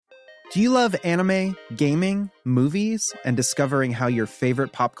Do you love anime, gaming, movies, and discovering how your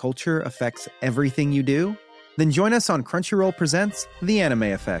favorite pop culture affects everything you do? Then join us on Crunchyroll Presents The Anime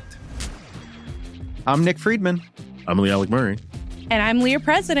Effect. I'm Nick Friedman. I'm Lee Alec Murray. And I'm Leah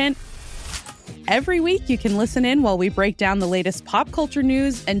President. Every week you can listen in while we break down the latest pop culture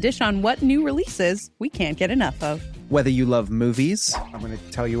news and dish on what new releases we can't get enough of. Whether you love movies, I'm going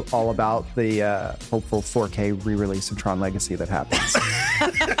to tell you all about the hopeful 4K re-release of Tron Legacy that happens.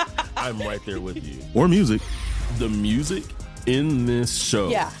 I'm right there with you. Or music. The music in this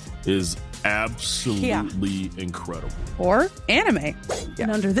show is absolutely incredible. Or anime. And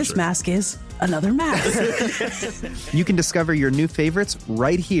under this mask is another mask. you can discover your new favorites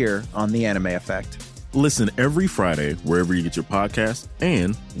right here on The Anime Effect. Listen every Friday wherever you get your podcast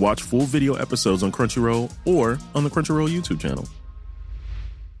and watch full video episodes on Crunchyroll or on the Crunchyroll YouTube channel.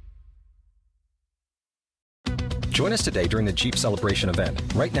 Join us today during the Jeep Celebration event.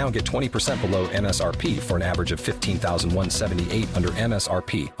 Right now, get 20% below MSRP for an average of $15,178 under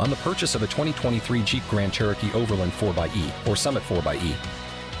MSRP on the purchase of a 2023 Jeep Grand Cherokee Overland 4xE or Summit 4xE.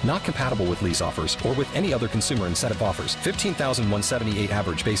 Not compatible with lease offers or with any other consumer incentive offers. $15,178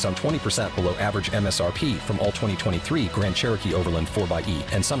 average based on 20% below average MSRP from all 2023 Grand Cherokee Overland 4xE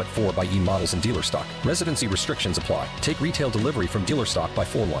and Summit 4xE models in dealer stock. Residency restrictions apply. Take retail delivery from dealer stock by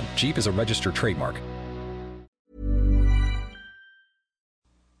 4/1. Jeep is a registered trademark.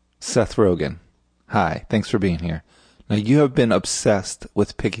 Seth Rogen. Hi, thanks for being here. Now, you have been obsessed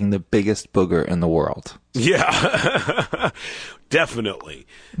with picking the biggest booger in the world. Yeah, definitely.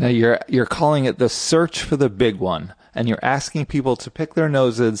 Now, you're calling it the search for the big one, and you're asking people to pick their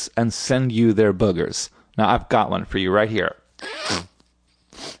noses and send you their boogers. Now, I've got one for you right here.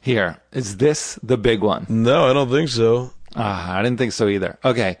 Here, is this the big one? No, I don't think so. I didn't think so either.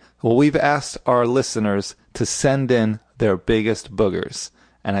 Okay, well, we've asked our listeners to send in their biggest boogers,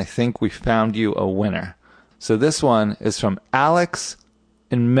 and I think we found you a winner. So this one is from Alex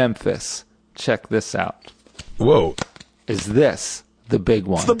in Memphis. Check this out. Whoa. Is this the big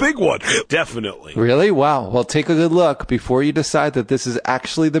one? It's the big one. Definitely. Really? Wow. Well, take a good look before you decide that this is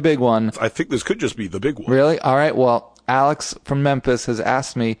actually the big one. I think this could just be the big one. Really? All right. Well, Alex from Memphis has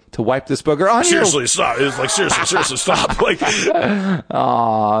asked me to wipe this booger on Seriously, stop. It's like, seriously, stop. Like,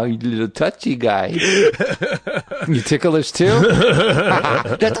 aw, you little touchy guy. You ticklish too?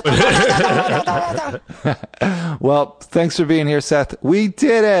 Well, thanks for being here, Seth. We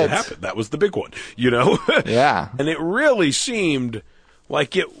did it. It happened. That was the big one, you know? Yeah. And it really seemed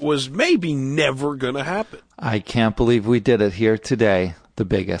like it was maybe never going to happen. I can't believe we did it here today. The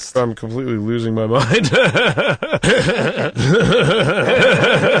biggest. I'm completely losing my mind.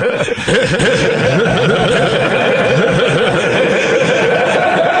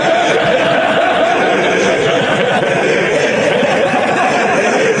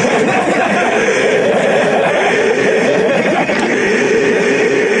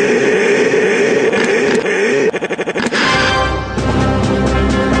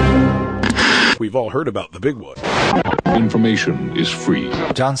 We've all heard about the big one. Information is free.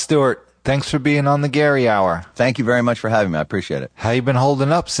 Jon Stewart, thanks for being on the Gary Hour. Thank you very much for having me. I appreciate it. How you been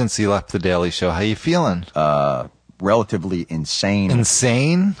holding up since you left The Daily Show? How you feeling? Relatively insane.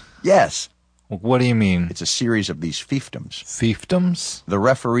 Insane? Yes. What do you mean? It's a series of these fiefdoms. Fiefdoms? The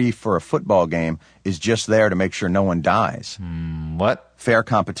referee for a football game is just there to make sure no one dies. What? Fair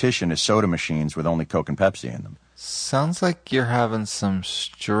competition is soda machines with only Coke and Pepsi in them. Sounds like you're having some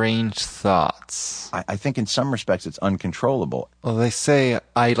strange thoughts. I think in some respects it's uncontrollable. Well, they say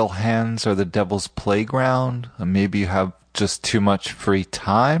idle hands are the devil's playground. Maybe you have just too much free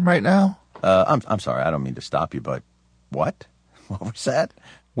time right now? I'm sorry, I don't mean to stop you, but what? What was that?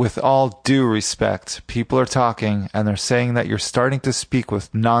 With all due respect, people are talking, and they're saying that you're starting to speak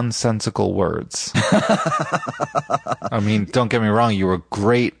with nonsensical words. I mean, don't get me wrong, you were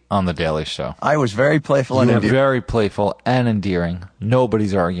great on The Daily Show. I was very playful and endearing. Very playful and endearing.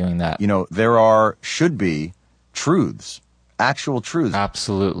 Nobody's arguing that. You know, should be truths. Actual truths.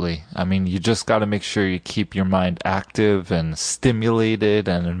 Absolutely. I mean, you just got to make sure you keep your mind active and stimulated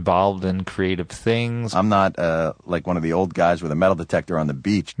and involved in creative things. I'm not like one of the old guys with a metal detector on the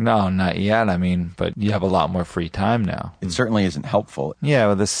beach. No, not yet. I mean, but you have a lot more free time now. It certainly isn't helpful. Yeah,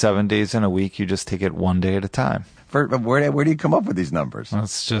 with the 7 days in a week, you just take it one day at a time. Where do you come up with these numbers? Well,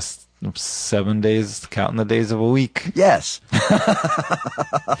 it's just 7 days, counting the days of a week. Yes.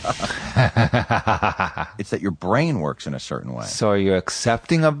 It's that your brain works in a certain way. So are you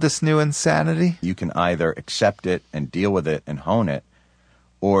accepting of this new insanity? You can either accept it and deal with it and hone it,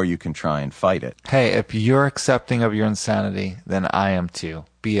 or you can try and fight it. Hey, if you're accepting of your insanity, then I am too.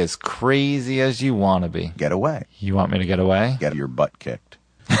 Be as crazy as you want to be. Get away. You want me to get away? Get your butt kicked.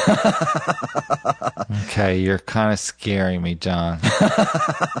 Okay, you're kind of scaring me, John.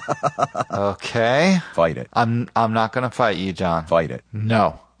 Okay. Fight it. I'm not going to fight you, John. Fight it.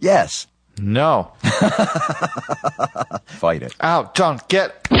 No. Yes. No. Fight it. Out, John.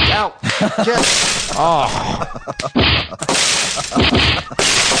 Get out. Get. Oh.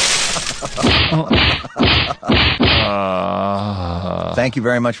 Thank you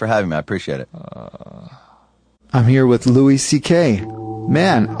very much for having me. I appreciate it. I'm here with Louis C.K.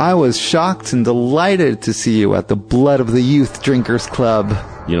 Man, I was shocked and delighted to see you at the Blood of the Youth Drinkers Club.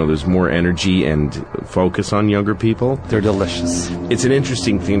 You know, there's more energy and focus on younger people. They're delicious. It's an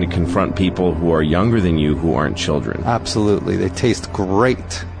interesting thing to confront people who are younger than you who aren't children. Absolutely. They taste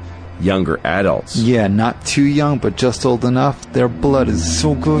great. Younger adults. Yeah, not too young, but just old enough. Their blood is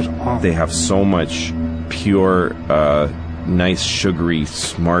so good. Oh. They have so much pure, nice, sugary,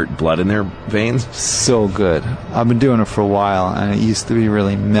 smart blood in their veins. So good. I've been doing it for a while, and it used to be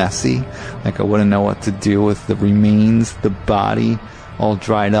really messy. Like, I wouldn't know what to do with the remains, the body, all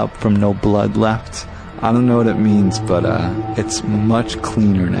dried up from no blood left. I don't know what it means, but it's much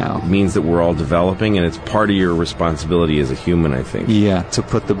cleaner now. It means that we're all developing, and it's part of your responsibility as a human, I think. Yeah, to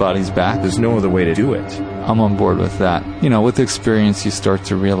put the bodies back. There's no other way to do it. I'm on board with that. You know, with experience, you start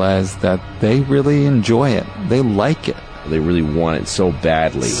to realize that they really enjoy it. They like it. They really want it so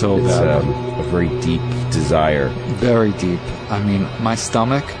badly. It's a very deep desire. Very deep. I mean, my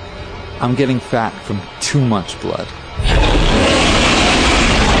stomach, I'm getting fat from too much blood.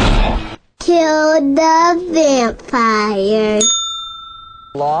 Kill the vampire.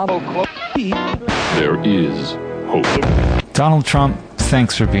 There is hope. Donald Trump,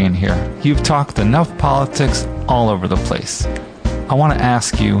 thanks for being here. You've talked enough politics all over the place. I want to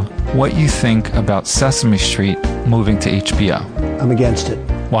ask you what you think about Sesame Street moving to HBO. I'm against it.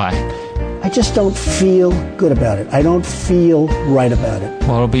 Why? I just don't feel good about it. I don't feel right about it.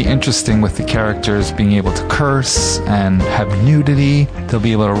 Well, it'll be interesting with the characters being able to curse and have nudity. They'll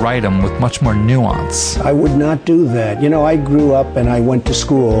be able to write them with much more nuance. I would not do that. You know, I grew up and I went to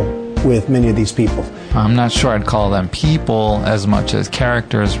school with many of these people. I'm not sure I'd call them people as much as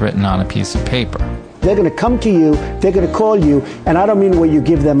characters written on a piece of paper. They're going to come to you, they're going to call you, and I don't mean where you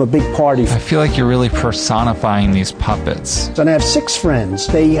give them a big party. I feel like you're really personifying these puppets. And I have 6 friends.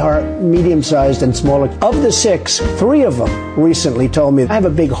 They are medium-sized and smaller. Of the 6, 3 of them recently told me I have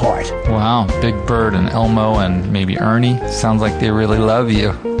a big heart. Wow, Big Bird and Elmo and maybe Ernie. Sounds like they really love you.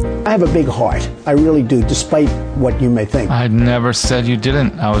 I have a big heart. I really do, despite what you may think. I never said you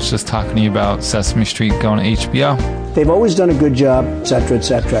didn't. I was just talking to you about Sesame Street going to HBO. They've always done a good job, etc.,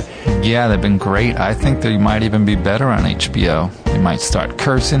 etc. Yeah, they've been great. I think they might even be better on HBO. They might start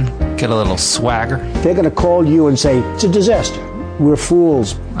cursing, get a little swagger. They're going to call you and say, it's a disaster. We're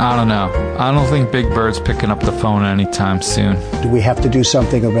fools. I don't know. I don't think Big Bird's picking up the phone anytime soon. Do we have to do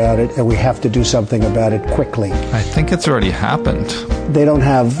something about it? And we have to do something about it quickly. I think it's already happened. They don't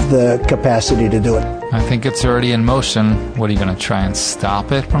have the capacity to do it. I think it's already in motion. What, are you going to try and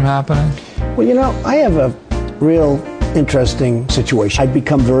stop it from happening? Well, you know, I have a real interesting situation. I've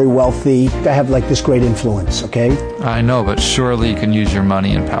become very wealthy. I have like this great influence, okay? I know, but surely you can use your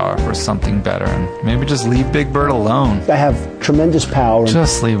money and power for something better and maybe just leave Big Bird alone. I have tremendous power.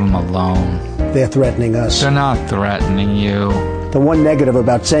 Just leave him alone. They're threatening us. They're not threatening you. The one negative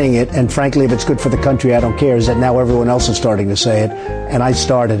about saying it, and frankly, if it's good for the country, I don't care, is that now everyone else is starting to say it, and I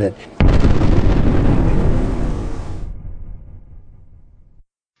started it.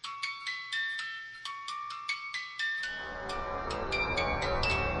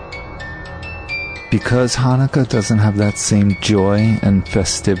 Because Hanukkah doesn't have that same joy and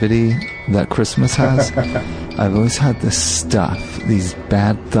festivity that Christmas has, I've always had this stuff, these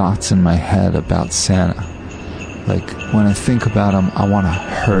bad thoughts in my head about Santa. Like, when I think about him, I want to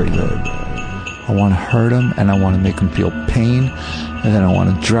hurt him. I want to hurt him, and I want to make him feel pain, and then I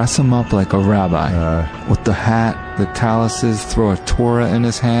want to dress him up like a rabbi. With the hat, the taluses, throw a Torah in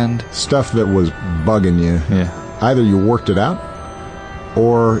his hand. Stuff that was bugging you. Yeah. Either you worked it out,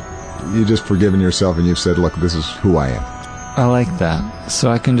 or you just forgiven yourself and you've said, look, this is who I am. I like that.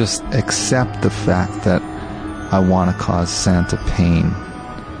 So I can just accept the fact that I want to cause Santa pain.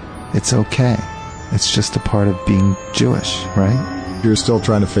 It's okay. It's just a part of being Jewish, right? You're still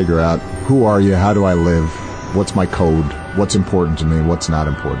trying to figure out, who are you? How do I live? What's my code? What's important to me? What's not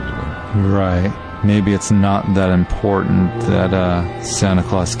important to me? Right. Maybe it's not that important that Santa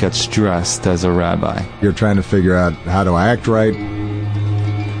Claus gets dressed as a rabbi. You're trying to figure out, how do I act right?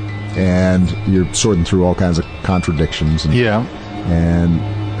 And you're sorting through all kinds of contradictions. And, yeah. And,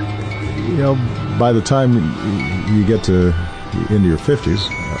 you know, by the time you get to into your 50s,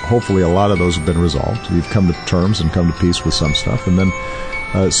 hopefully a lot of those have been resolved. You've come to terms and come to peace with some stuff, and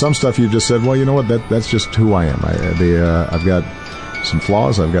then some stuff you've just said, well, you know what, that's just who I am. I've got some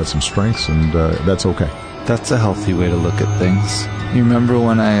flaws, I've got some strengths, and that's okay. That's a healthy way to look at things. You remember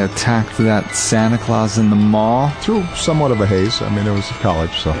when I attacked that Santa Claus in the mall? Through somewhat of a haze. I mean, it was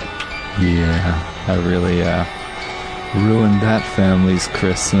college, so... Yeah, I really ruined that family's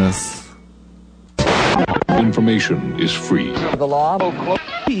Christmas. Information is free. The law.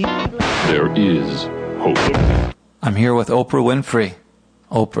 There is hope. I'm here with Oprah Winfrey.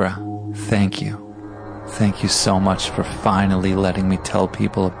 Oprah, thank you. Thank you so much for finally letting me tell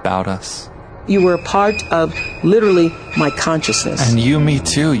people about us. You were a part of literally my consciousness. And you, me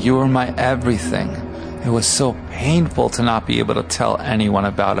too. You were my everything. It was so painful to not be able to tell anyone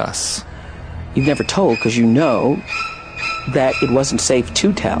about us. You've never told because you know that it wasn't safe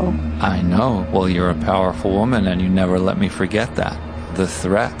to tell. I know. Well, you're a powerful woman and you never let me forget that. The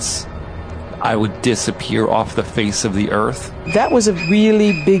threats. I would disappear off the face of the earth. That was a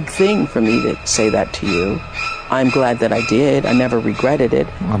really big thing for me to say that to you. I'm glad that I did. I never regretted it.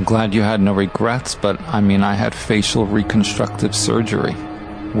 I'm glad you had no regrets, but I mean, I had facial reconstructive surgery.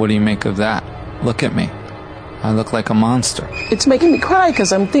 What do you make of that? Look at me. I look like a monster. It's making me cry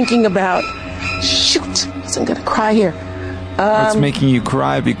because I'm thinking about... Shoot, I'm going to cry here. It's making you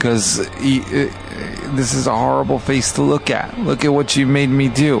cry because this is a horrible face to look at. Look at what you made me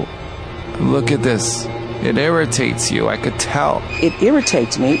do. Look at this. It irritates you, I could tell. It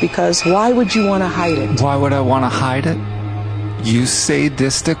irritates me because why would you want to hide it? Why would I want to hide it? You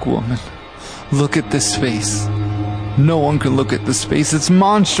sadistic woman. Look at this face. No one can look at this face. It's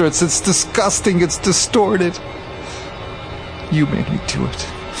monstrous. It's disgusting. It's distorted. You made me do it.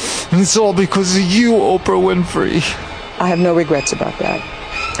 And it's all because of you, Oprah Winfrey. I have no regrets about that.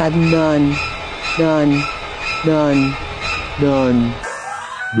 I have none. None. None. None.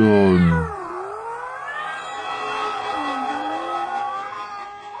 None.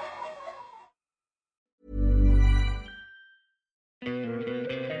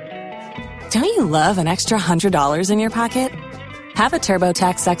 Don't you love an extra $100 in your pocket? Have a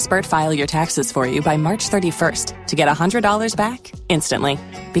TurboTax expert file your taxes for you by March 31st to get $100 back instantly.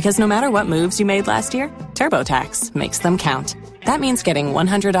 Because no matter what moves you made last year, TurboTax makes them count. That means getting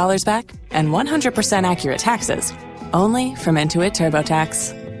 $100 back and 100% accurate taxes, only from Intuit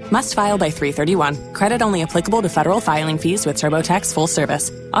TurboTax. Must file by 3/31. Credit only applicable to federal filing fees with TurboTax full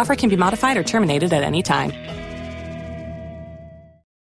service. Offer can be modified or terminated at any time.